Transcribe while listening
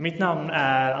Mitt namn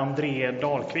är André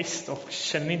Dahlqvist och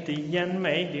känner ni inte igen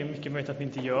mig, det är mycket möjligt att ni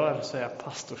inte gör, så är jag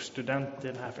pastorstudent i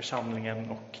den här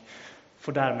församlingen och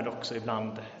får därmed också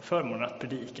ibland förmånen att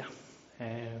predika.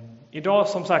 Idag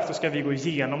som sagt så ska vi gå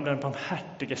igenom den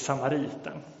barmhärtige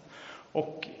samariten.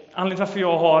 Och anledningen till varför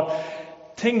jag har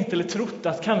tänkt eller trott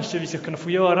att kanske vi ska kunna få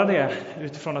göra det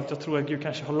utifrån att jag tror att Gud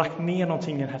kanske har lagt ner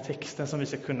någonting i den här texten som vi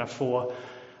ska kunna få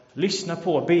lyssna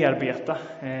på och bearbeta,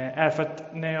 är för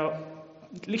att när jag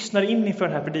lyssnade in inför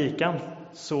den här predikan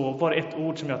så var det ett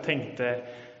ord som jag tänkte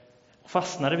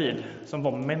fastnade vid, som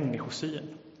var människosyn.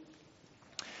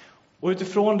 Och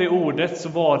utifrån det ordet så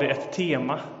var det ett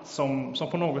tema som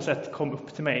på något sätt kom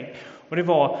upp till mig. Och det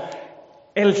var: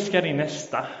 älska din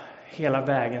nästa hela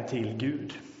vägen till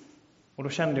Gud. Och då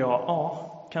kände jag,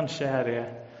 kanske är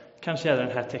det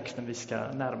den här texten vi ska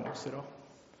närma oss idag.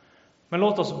 Men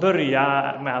låt oss börja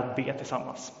med att be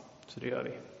tillsammans. Så det gör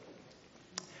vi.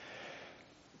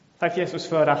 Tack Jesus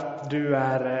för att du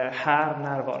är här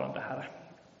närvarande, Herre.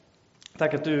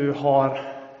 Tack att du har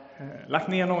lagt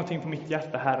ner någonting på mitt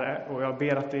hjärta, Herre. Och jag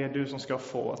ber att det är du som ska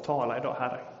få tala idag,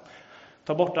 Herre.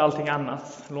 Ta bort allting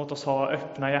annat. Låt oss ha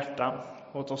öppna hjärtan.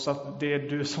 Låt oss att det är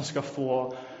du som ska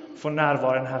få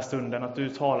närvara den här stunden. Att du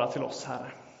talar till oss,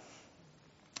 Herre.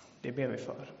 Det ber vi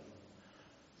för.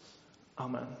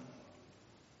 Amen.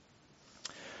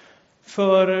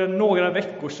 För några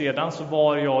veckor sedan så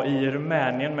var jag i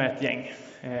Rumänien med ett gäng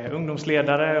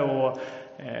ungdomsledare och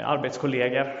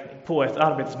arbetskollegor på ett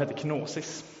arbete som heter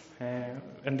Kenosis.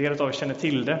 En del av er känner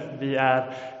till det. Vi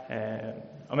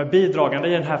är bidragande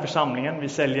i den här församlingen. Vi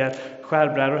säljer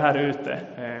skärbrädor här ute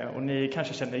och ni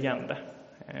kanske känner igen det.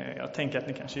 Jag tänker att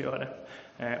ni kanske gör det.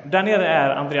 Där nere är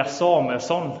Andreas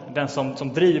Samuelsson, den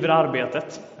som driver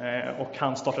arbetet, och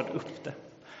han startade upp det.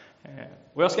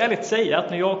 Och jag ska ärligt säga att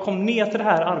när jag kom ner till det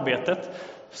här arbetet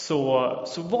så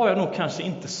var jag nog kanske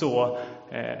inte så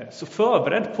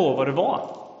förberedd på vad det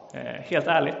var. Helt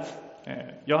ärligt.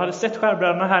 Jag hade sett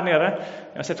skärbrädorna här nere.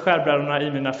 Jag har sett skärbrädorna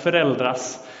i mina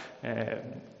föräldrars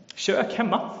kök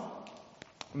hemma.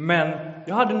 Men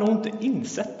jag hade nog inte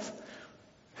insett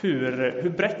hur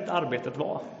brett arbetet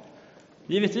var.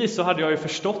 Givetvis så hade jag ju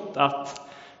förstått att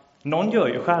någon gör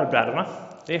ju skärbrädorna.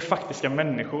 Det är faktiska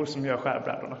människor som gör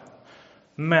skärbrädorna.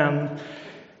 Men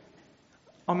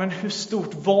hur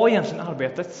stort var egentligen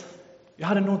arbetet? Jag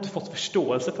hade nog inte fått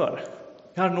förståelse för det.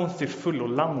 Jag hade nog inte till fullo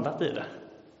landat i det.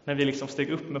 När vi liksom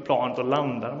steg upp med planet och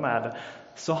landade med det,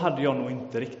 så hade jag nog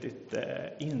inte riktigt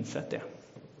insett det.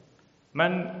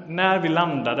 Men när vi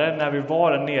landade, när vi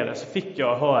var där nere, så fick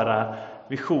jag höra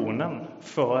visionen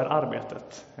för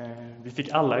arbetet. Vi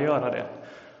fick alla göra det.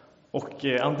 Och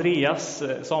Andreas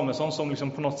Samuelsson, som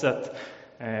liksom på något sätt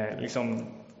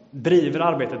driver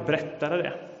arbetet, berättade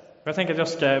det. Jag tänker att jag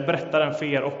ska berätta den för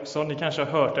er också. Ni kanske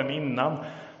har hört den innan.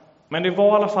 Men det var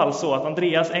i alla fall så att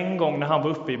Andreas en gång när han var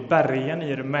uppe i bergen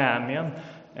i Rumänien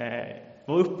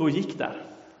var uppe och gick där.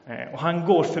 Och han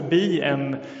går förbi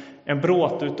en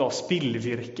bråte utav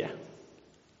spillvirke.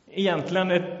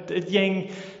 Egentligen ett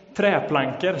gäng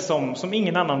träplankor som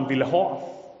ingen annan ville ha.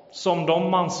 Som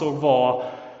de ansåg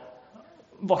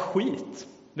var skit.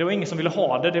 Det var ingen som ville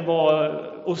ha det. Det var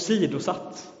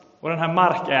åsidosatt. Och den här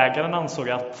markägaren ansåg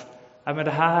att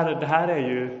det här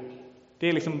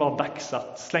är liksom bara dags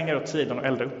att slänga åt sidan och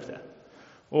elda upp det.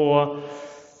 Och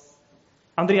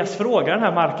Andreas frågar den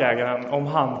här markägaren om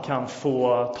han kan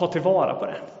få ta tillvara på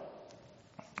det.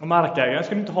 Och markägaren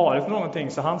skulle inte ha det för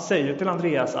någonting, så han säger till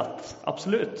Andreas att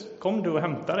absolut, kom du och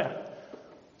hämta det.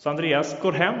 Så Andreas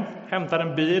går hem, hämtar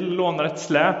en bil, lånar ett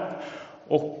släp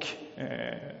och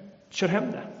kör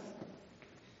hem det.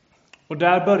 Och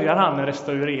där börjar han en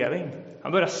restaurering.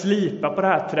 Han börjar slipa på det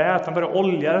här träet, han börjar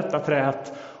olja detta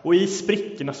träet, och i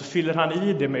sprickorna så fyller han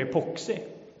i det med epoxy.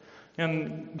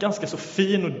 En ganska så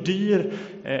fin och dyr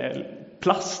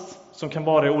plast som kan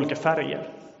vara i olika färger.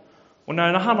 Och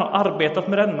när han har arbetat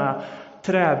med denna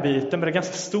träbiten, med det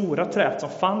ganska stora träet som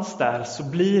fanns där, så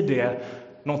blir det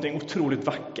någonting otroligt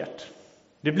vackert.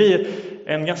 Det blir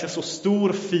en ganska så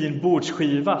stor fin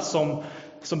bordsskiva som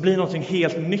blir någonting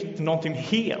helt nytt, någonting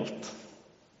helt.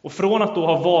 Och från att då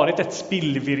ha varit ett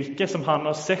spillvirke som han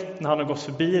har sett när han har gått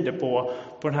förbi det på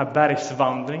den här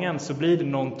bergsvandringen, så blir det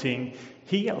någonting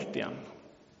helt igen.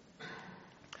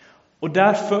 Och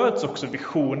där föds också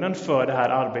visionen för det här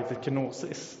arbetet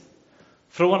Kenosis.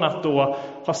 Från att då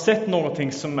ha sett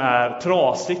någonting som är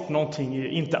trasigt, någonting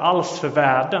inte alls för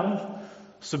världen,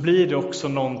 så blir det också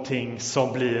någonting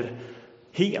som blir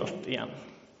helt igen.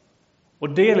 Och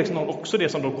det är liksom också det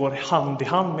som då går hand i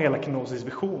hand med hela Kenosis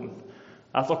vision.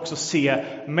 Att också se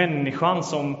människan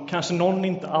som kanske någon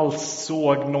inte alls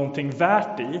såg någonting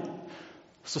värt i,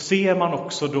 så ser man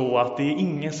också då att det är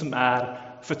ingen som är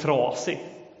för trasig.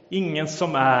 Ingen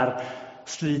som är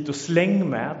slit och släng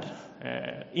med.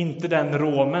 Inte den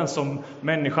romen som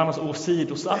människan har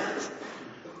åsidosatt.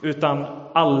 Utan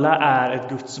alla är ett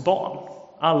Guds barn.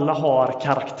 Alla har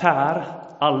karaktär.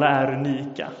 Alla är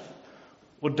unika.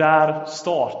 Och där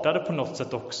startade på något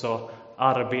sätt också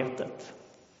arbetet.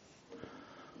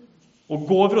 Och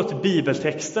går vi då till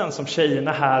bibeltexten som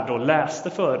tjejerna här då läste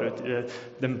förut,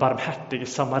 den barmhärtige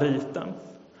samariten.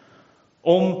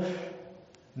 Om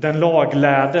den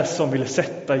laglärde som ville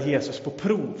sätta Jesus på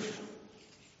prov,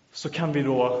 så kan vi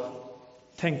då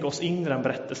tänka oss in i den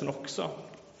berättelsen också.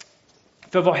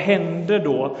 För vad händer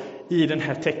då i den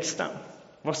här texten?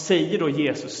 Vad säger då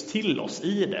Jesus till oss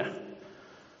i det?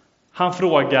 Han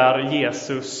frågar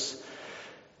Jesus,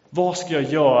 vad ska jag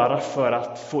göra för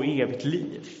att få evigt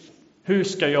liv? Hur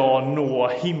ska jag nå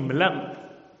himlen?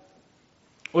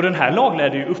 Och den här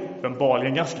laglärde är ju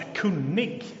uppenbarligen ganska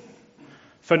kunnig.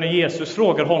 För när Jesus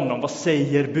frågar honom, vad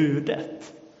säger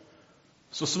budet?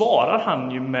 Så svarar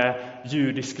han ju med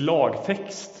judisk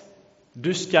lagtext.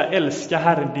 Du ska älska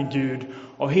Herren din Gud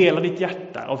av hela ditt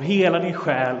hjärta, av hela din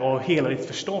själ och av hela ditt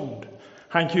förstånd.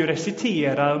 Han kan ju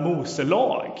recitera Mose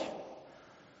lag.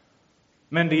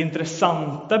 Men det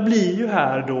intressanta blir ju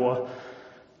här då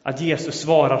att Jesus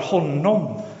svarar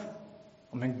honom,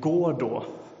 men gå då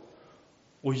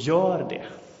och gör det.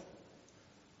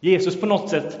 Jesus på något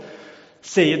sätt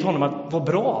säger till honom att vad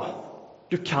bra,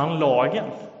 du kan lagen,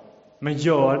 men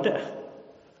gör det.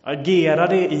 Agera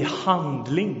det i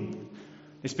handling.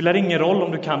 Det spelar ingen roll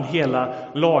om du kan hela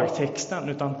lagtexten,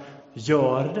 utan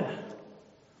gör det.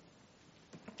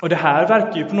 Och det här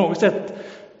verkar ju på något sätt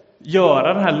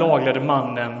göra den här laglärde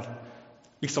mannen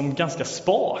liksom ganska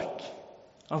spak.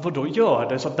 Vad då gör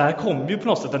det? Så att där kommer ju på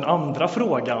något sätt den andra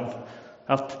frågan.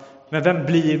 Men vem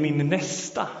blir min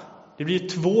nästa? Det blir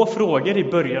 2 frågor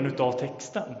i början av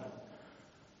texten.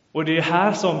 Och det är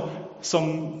här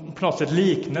som på något sätt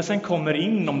liknelsen kommer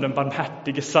in om den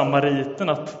barmhärtige samariten.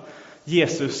 Att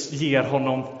Jesus ger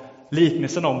honom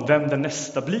liknelsen om vem den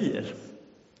nästa blir.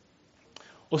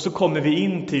 Och så kommer vi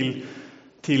in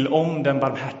till om den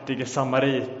barmhärtige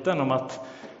samariten. Om att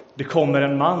det kommer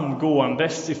en man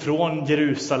gåendes ifrån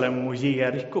Jerusalem och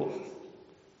Jeriko.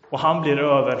 Och han blir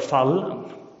överfallen.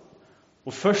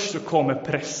 Och först så kommer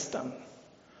prästen.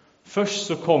 Först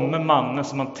så kommer mannen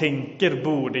som man tänker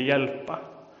borde hjälpa.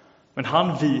 Men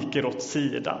han viker åt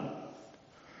sidan.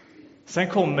 Sen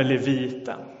kommer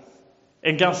leviten.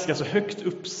 En ganska så högt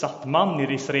uppsatt man i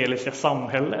det israeliska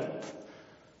samhället.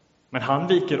 Men han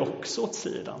viker också åt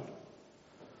sidan.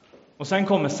 Och sen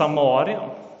kommer samarien.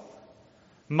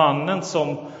 Mannen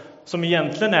som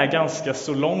egentligen är ganska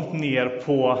så långt ner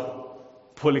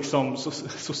på liksom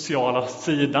sociala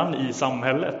sidan i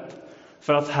samhället.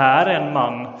 För att här är en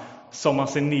man som man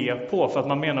ser ner på, för att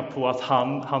man menar på att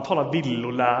han talar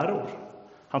villoläror.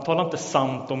 Han talar inte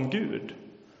sant om Gud.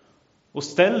 Och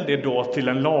ställ det då till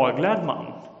en laglärd man.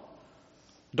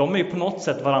 De är på något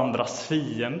sätt varandras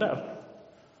fiender.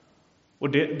 Och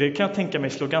det kan jag tänka mig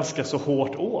slå ganska så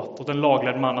hårt åt en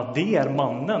laglärd man, att det är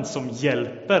mannen som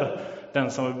hjälper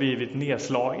den som har blivit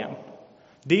nedslagen.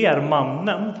 Det är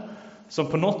mannen som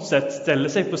på något sätt ställer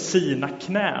sig på sina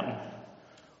knän,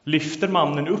 lyfter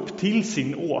mannen upp till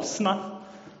sin åsna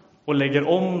och lägger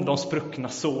om de spruckna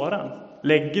såren,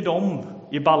 lägger dem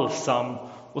i balsam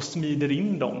och smider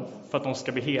in dem för att de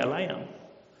ska bli hela igen.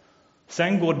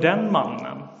 Sen går den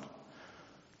mannen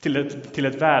till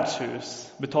ett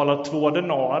värdshus, betalar 2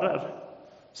 denarer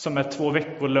som är 2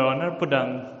 veckolöner på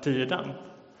den tiden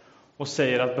och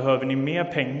säger att behöver ni mer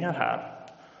pengar här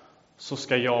så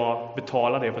ska jag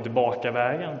betala det på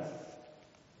tillbakavägen.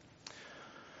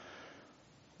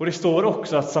 Och det står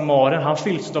också att samarien, han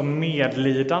fylls av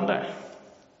medlidande.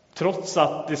 Trots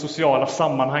att de sociala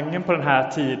sammanhangen på den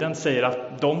här tiden säger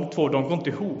att de 2, de går inte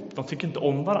ihop, de tycker inte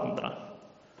om varandra.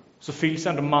 Så fylls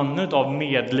ändå mannen av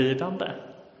medlidande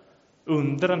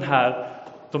under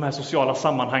de här sociala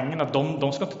sammanhangen, att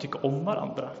de ska inte tycka om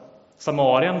varandra.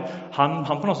 Samarien, han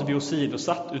på något sätt blir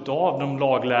åsidosatt utav de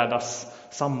laglärdas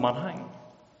sammanhang.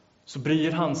 Så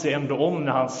bryr han sig ändå om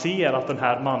när han ser att den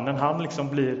här mannen,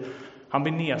 han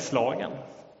blir nedslagen.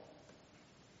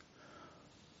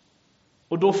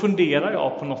 Och då funderar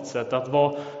jag på något sätt att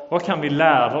vad kan vi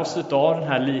lära oss utav den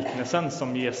här liknelsen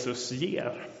som Jesus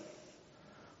ger?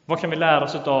 Vad kan vi lära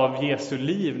oss utav Jesu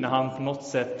liv när han på något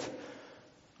sätt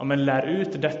lär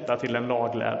ut detta till en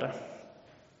laglärde?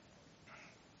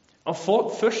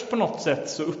 Först på något sätt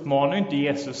så uppmanar inte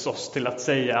Jesus oss till att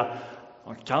säga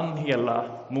man kan hela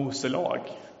Mose lag.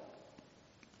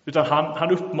 Utan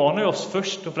han uppmanar oss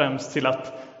först och främst till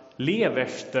att lev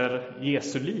efter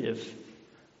Jesu liv.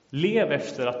 Lev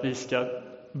efter att vi ska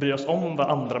bry oss om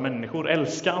andra människor,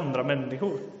 älska andra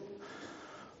människor.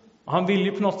 Och han vill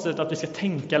ju på något sätt att vi ska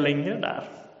tänka längre där.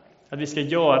 Att vi ska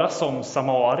göra som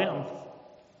Samarien.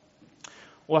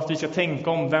 Och att vi ska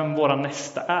tänka om vem våra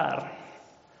nästa är.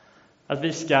 Att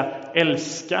vi ska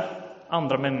älska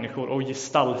andra människor och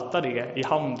gestalta det i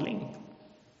handling.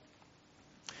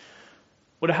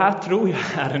 Och det här tror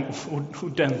jag är en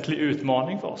ordentlig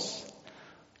utmaning för oss.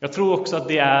 Jag tror också att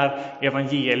det är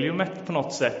evangeliumet på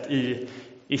något sätt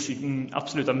i sin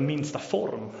absoluta minsta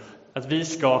form. Att vi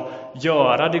ska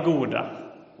göra det goda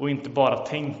och inte bara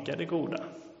tänka det goda.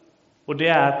 Och det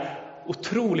är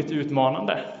otroligt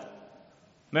utmanande.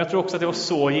 Men jag tror också att det var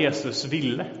så Jesus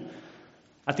ville.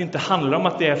 Att det inte handlar om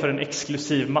att det är för en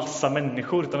exklusiv massa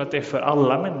människor, utan att det är för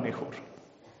alla människor.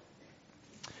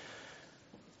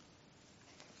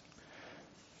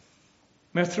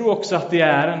 Men jag tror också att det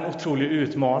är en otrolig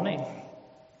utmaning.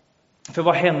 För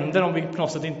vad händer om vi på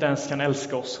något sätt inte ens kan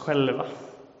älska oss själva?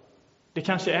 Det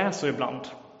kanske är så ibland.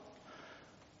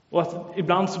 Och att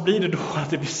ibland så blir det då att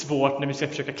det blir svårt när vi ska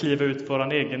försöka kliva ut på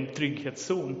vår egen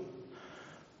trygghetszon.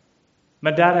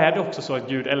 Men där är det också så att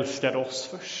Gud älskade oss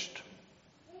först.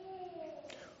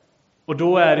 Och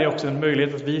då är det också en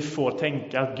möjlighet att vi får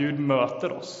tänka att Gud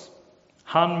möter oss.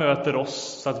 Han möter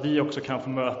oss så att vi också kan få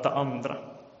möta andra.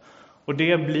 Och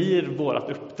det blir vårt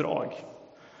uppdrag.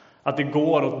 Att det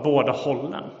går åt båda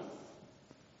hållen.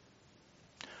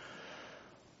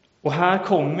 Och här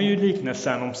kommer ju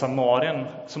liknelsen om Samarien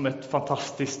som ett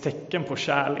fantastiskt tecken på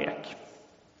kärlek.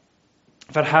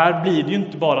 För här blir det ju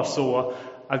inte bara så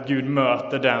att Gud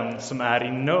möter den som är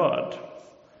i nöd.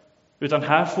 Utan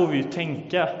här får vi ju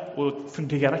tänka och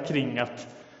fundera kring att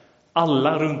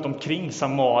alla runt omkring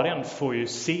Samarien får ju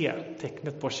se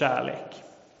tecknet på kärlek.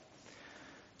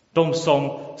 De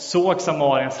som såg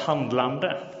Samariens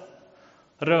handlande,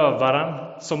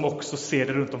 rövaren som också ser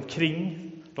det runt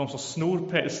omkring, de som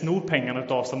snor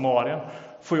pengarna av Samarien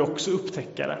får ju också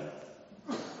upptäcka det.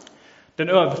 Den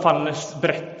överfallnes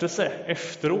berättelse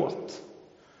efteråt,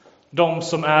 de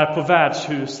som är på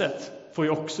värdshuset får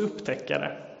ju också upptäcka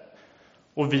det.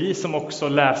 Och vi som också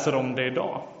läser om det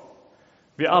idag.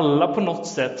 Vi alla på något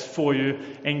sätt får ju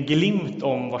en glimt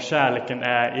om vad kärleken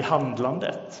är i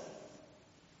handlandet.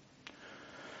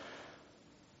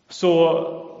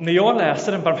 Så när jag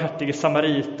läser den barmhärtige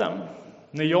samariten,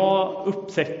 när jag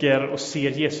upptäcker och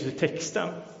ser Jesus i texten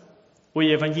och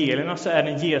i evangelierna, så är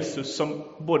det en Jesus som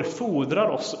både fordrar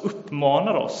oss och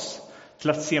uppmanar oss till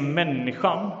att se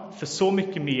människan för så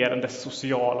mycket mer än dess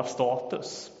sociala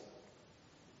status.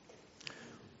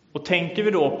 Och tänker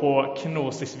vi då på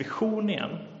Kenosis vision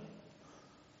igen,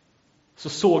 så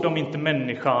såg de inte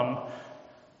människan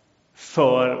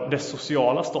för dess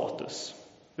sociala status,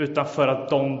 utan för att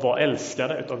de var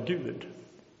älskade utav Gud.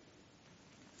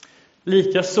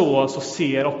 Likaså så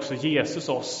ser också Jesus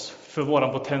oss för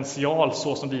våran potential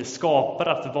så som vi är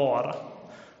skapade att vara.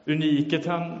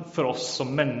 Unikheten för oss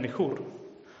som människor.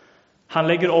 Han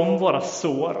lägger om våra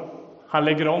sår. Han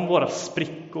lägger om våra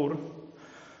sprickor.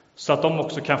 Så att de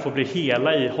också kan få bli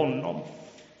hela i honom.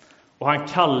 Och han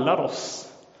kallar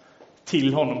oss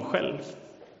till honom själv.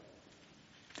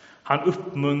 Han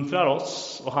uppmuntrar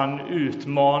oss och han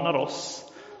utmanar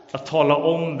oss att tala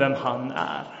om vem han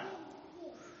är.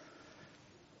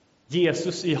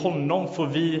 Jesus, i honom får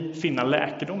vi finna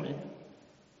läkedom i.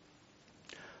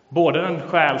 Både den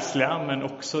själsliga men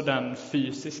också den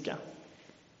fysiska.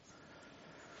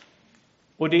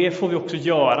 Och det får vi också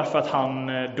göra för att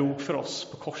han dog för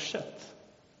oss på korset.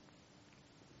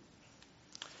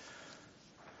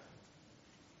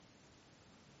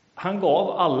 Han gav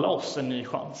alla oss en ny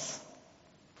chans.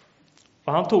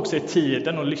 Och han tog sig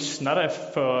tiden och lyssnade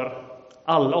för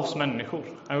alla oss människor.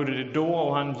 Han gjorde det då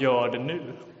och han gör det nu.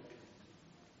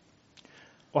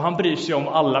 Och han bryr sig om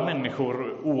alla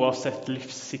människor oavsett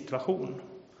livssituation.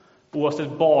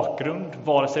 Oavsett bakgrund,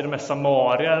 vare sig de är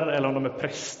samarier eller om de är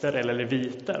präster eller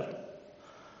leviter.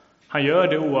 Han gör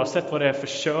det oavsett vad det är för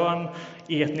kön,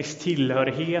 etnisk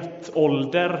tillhörighet,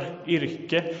 ålder,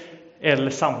 yrke eller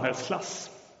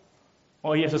samhällsklass.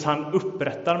 Och Jesus, han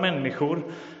upprättar människor,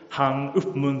 han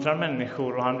uppmuntrar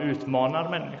människor och han utmanar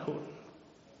människor.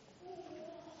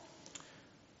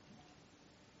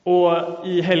 Och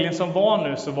i helgen som var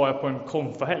nu så var jag på en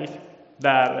konfahelg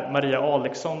där Maria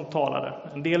Alexson talade.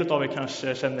 En del av er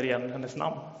kanske känner igen hennes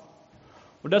namn.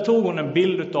 Och där tog hon en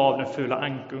bild av den fula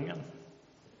ankungen.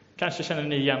 Kanske känner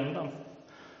ni igen den.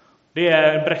 Det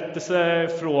är en berättelse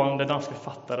från den danska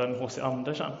författaren H.C.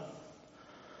 Andersen.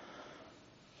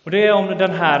 Och det är om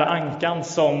den här ankan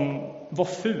som var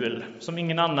ful, som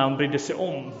ingen annan brydde sig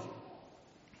om.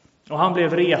 Och han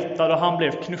blev retad och han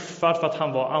blev knuffad för att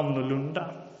han var annorlunda.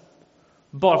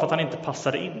 Bara för att han inte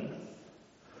passade in.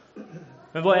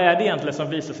 Men vad är det egentligen som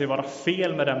visar sig vara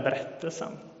fel med den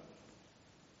berättelsen?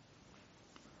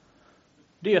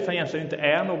 Det är att han egentligen inte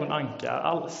är någon ankare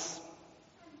alls.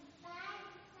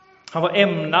 Han var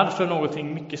ämnad för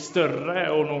någonting mycket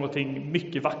större och någonting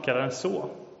mycket vackrare än så.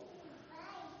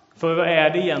 För vad är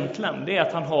det egentligen? Det är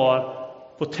att han har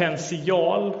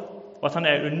potential och att han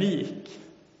är unik.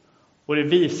 Och det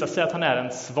visar sig att han är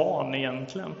en svan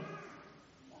egentligen.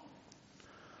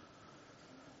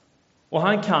 Och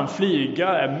han kan flyga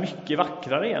är mycket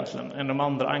vackrare egentligen än de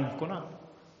andra ankorna.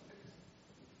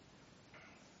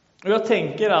 Och jag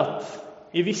tänker att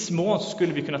i viss mån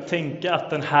skulle vi kunna tänka att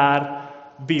den här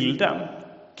bilden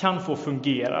kan få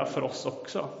fungera för oss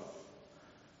också.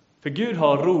 För Gud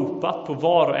har ropat på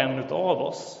var och en av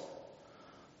oss.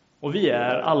 Och vi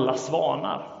är alla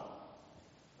svanar.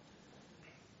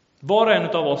 Var och en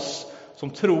av oss som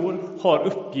tror har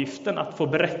uppgiften att få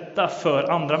berätta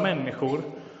för andra människor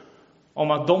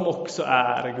om att de också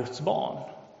är Guds barn.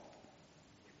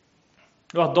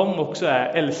 Och att de också är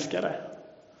älskade.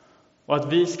 Och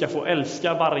att vi ska få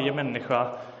älska varje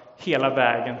människa hela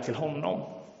vägen till honom.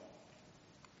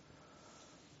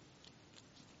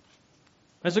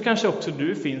 Men så kanske också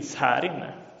du finns här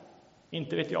inne.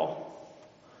 Inte vet jag.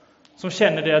 Som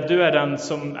känner det att du är den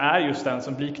som är just den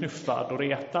som blir knuffad och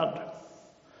retad.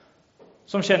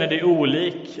 Som känner dig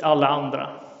olik alla andra.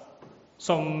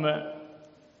 Som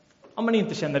man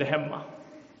inte känner dig hemma.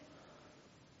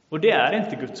 Och det är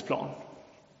inte Guds plan.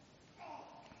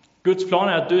 Guds plan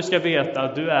är att du ska veta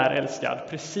att du är älskad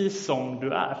precis som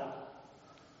du är.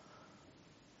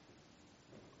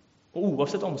 Och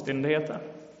oavsett omständigheter.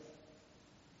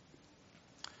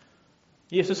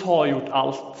 Jesus har gjort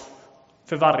allt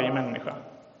för varje människa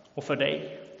och för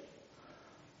dig.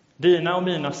 Dina och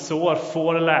mina sår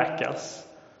får läkas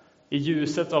i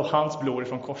ljuset av hans blod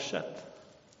från korset.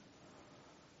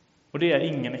 Och det är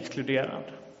ingen exkluderad.